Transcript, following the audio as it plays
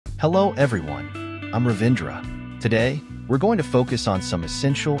Hello everyone, I'm Ravindra. Today, we're going to focus on some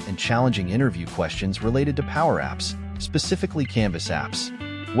essential and challenging interview questions related to Power Apps, specifically Canvas apps.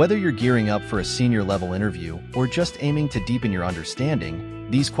 Whether you're gearing up for a senior level interview or just aiming to deepen your understanding,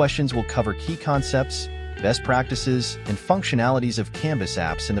 these questions will cover key concepts, best practices, and functionalities of Canvas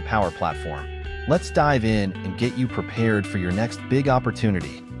apps in the Power Platform. Let's dive in and get you prepared for your next big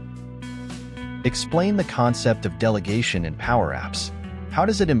opportunity. Explain the concept of delegation in Power Apps. How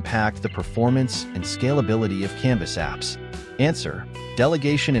does it impact the performance and scalability of Canvas apps? Answer: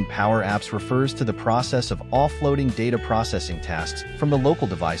 Delegation in Power Apps refers to the process of offloading data processing tasks from the local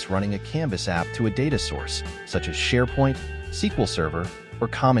device running a Canvas app to a data source, such as SharePoint, SQL Server, or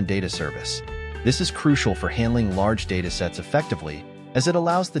Common Data Service. This is crucial for handling large datasets effectively, as it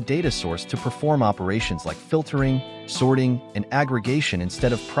allows the data source to perform operations like filtering, sorting, and aggregation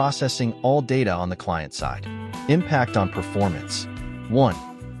instead of processing all data on the client side. Impact on performance. 1.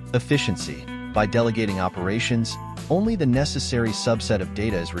 Efficiency. By delegating operations, only the necessary subset of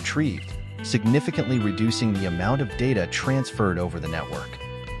data is retrieved, significantly reducing the amount of data transferred over the network.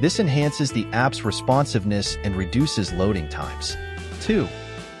 This enhances the app's responsiveness and reduces loading times. 2.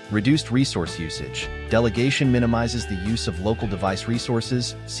 Reduced resource usage. Delegation minimizes the use of local device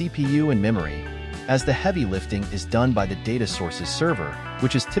resources, CPU, and memory, as the heavy lifting is done by the data source's server,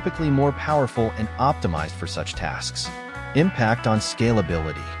 which is typically more powerful and optimized for such tasks. Impact on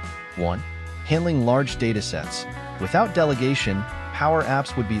scalability. 1. Handling large datasets. Without delegation, Power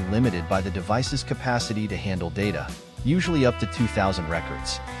Apps would be limited by the device's capacity to handle data, usually up to 2,000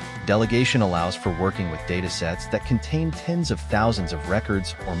 records. Delegation allows for working with datasets that contain tens of thousands of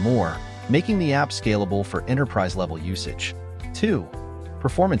records or more, making the app scalable for enterprise-level usage. 2.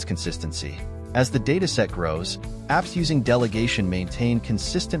 Performance consistency. As the dataset grows, apps using delegation maintain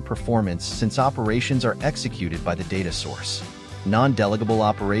consistent performance since operations are executed by the data source. Non-delegable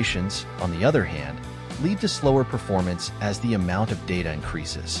operations, on the other hand, lead to slower performance as the amount of data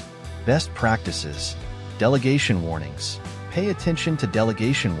increases. Best practices. Delegation warnings. Pay attention to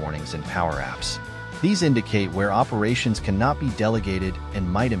delegation warnings in Power Apps. These indicate where operations cannot be delegated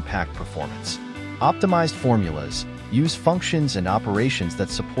and might impact performance. Optimized formulas. Use functions and operations that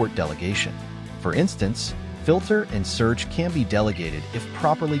support delegation. For instance, filter and search can be delegated if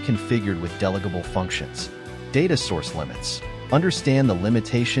properly configured with delegable functions. Data source limits. Understand the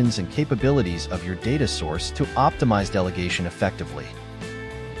limitations and capabilities of your data source to optimize delegation effectively.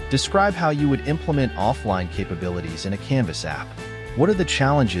 Describe how you would implement offline capabilities in a Canvas app. What are the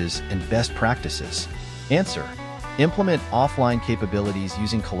challenges and best practices? Answer: Implement offline capabilities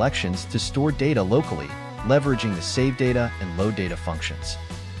using collections to store data locally, leveraging the save data and load data functions.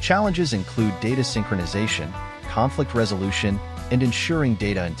 Challenges include data synchronization, conflict resolution, and ensuring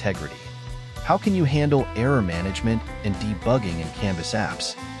data integrity. How can you handle error management and debugging in Canvas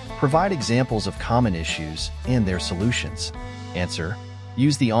apps? Provide examples of common issues and their solutions. Answer: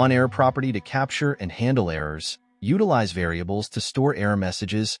 Use the onError property to capture and handle errors, utilize variables to store error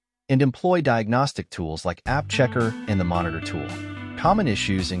messages, and employ diagnostic tools like App Checker and the Monitor tool. Common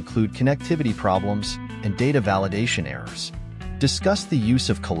issues include connectivity problems and data validation errors. Discuss the use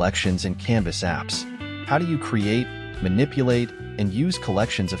of collections in Canvas apps. How do you create, manipulate, and use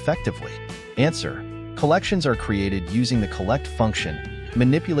collections effectively? Answer: Collections are created using the collect function,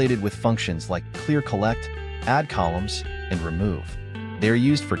 manipulated with functions like clear collect, add columns, and remove. They are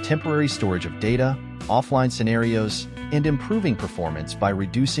used for temporary storage of data, offline scenarios, and improving performance by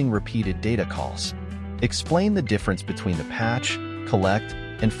reducing repeated data calls. Explain the difference between the patch, collect,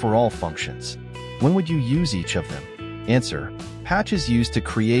 and for all functions. When would you use each of them? Answer: Patch is used to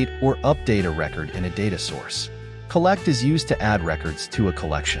create or update a record in a data source. Collect is used to add records to a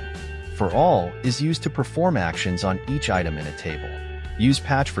collection. For all is used to perform actions on each item in a table. Use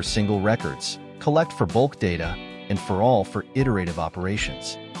patch for single records, collect for bulk data, and for all for iterative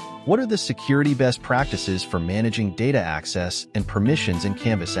operations. What are the security best practices for managing data access and permissions in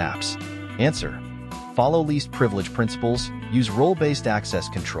Canvas apps? Answer: Follow least privilege principles, use role-based access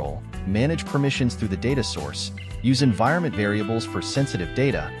control, manage permissions through the data source, use environment variables for sensitive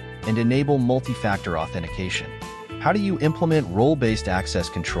data, and enable multi-factor authentication. How do you implement role-based access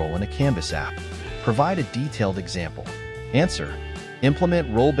control in a Canvas app? Provide a detailed example. Answer: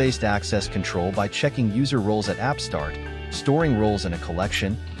 Implement role-based access control by checking user roles at app start, storing roles in a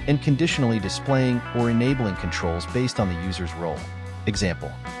collection, and conditionally displaying or enabling controls based on the user's role.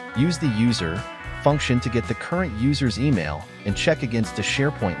 Example: use the user function to get the current user's email and check against a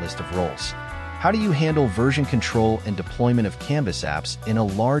SharePoint list of roles. How do you handle version control and deployment of Canvas apps in a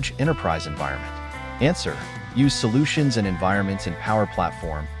large enterprise environment? Answer: Use solutions and environments in Power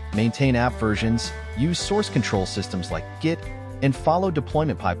Platform, maintain app versions, use source control systems like Git, and follow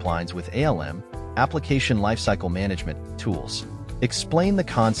deployment pipelines with ALM, Application Lifecycle Management, tools. Explain the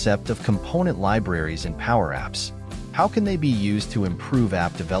concept of component libraries in PowerApps. How can they be used to improve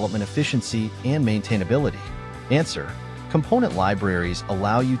app development efficiency and maintainability? Answer: component libraries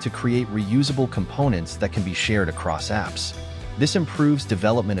allow you to create reusable components that can be shared across apps. This improves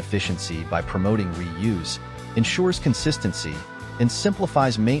development efficiency by promoting reuse, ensures consistency, and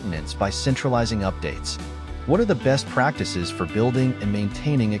simplifies maintenance by centralizing updates. What are the best practices for building and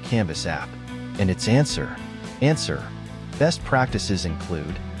maintaining a Canvas app? And its answer: best practices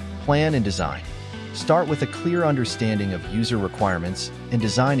include plan and design. Start with a clear understanding of user requirements and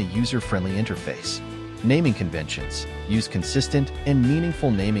design a user-friendly interface. Naming conventions. Use consistent and meaningful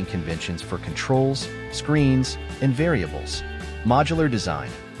naming conventions for controls, screens, and variables. Modular design.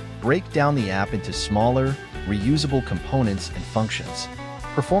 Break down the app into smaller, reusable components and functions.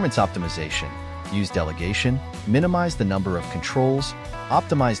 Performance optimization. Use delegation, minimize the number of controls,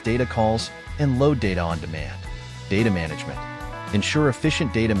 optimize data calls, and load data on demand. Data management. Ensure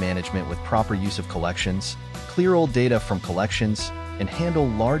efficient data management with proper use of collections, clear old data from collections, and handle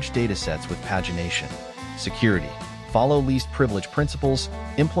large data sets with pagination. Security. Follow least privilege principles,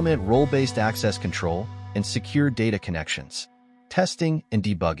 implement role-based access control, and secure data connections. Testing and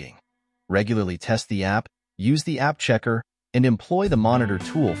debugging. Regularly test the app, use the app checker, and employ the monitor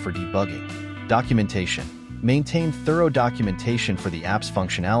tool for debugging. Documentation. Maintain thorough documentation for the app's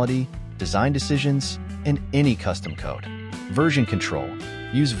functionality, design decisions, and any custom code. Version control.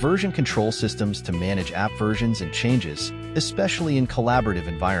 Use version control systems to manage app versions and changes, especially in collaborative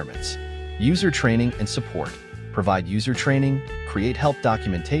environments. User training and support. Provide user training, create help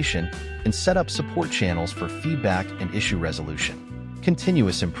documentation, and set up support channels for feedback and issue resolution.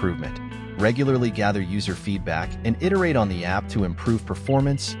 Continuous improvement. Regularly gather user feedback and iterate on the app to improve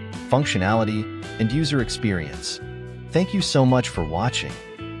performance, functionality, and user experience. Thank you so much for watching.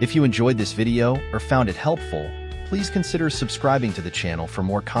 If you enjoyed this video or found it helpful, please consider subscribing to the channel for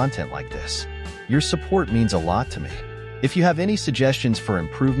more content like this. Your support means a lot to me. If you have any suggestions for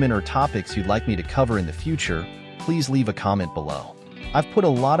improvement or topics you'd like me to cover in the future, please leave a comment below. I've put a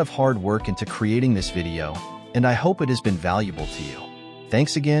lot of hard work into creating this video, and I hope it has been valuable to you.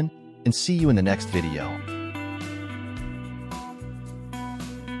 Thanks again, and see you in the next video.